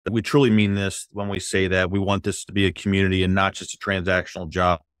We truly mean this when we say that we want this to be a community and not just a transactional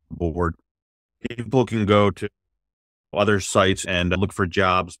job board. People can go to other sites and look for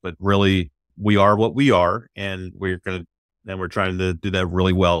jobs, but really we are what we are, and we're trying to do that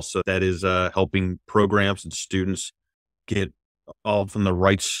really well. So that is helping programs and students get all from the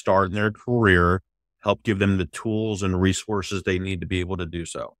right start in their career, help give them the tools and resources they need to be able to do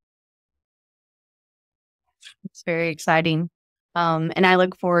so. It's very exciting. And I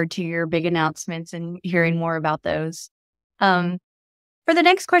look forward to your big announcements and hearing more about those. Um, for the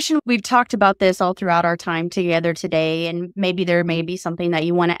next question, we've talked about this all throughout our time together today, and maybe there may be something that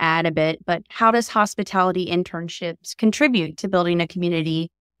you want to add a bit, but how does hospitality internships contribute to building a community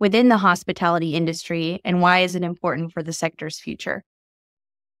within the hospitality industry, and why is it important for the sector's future?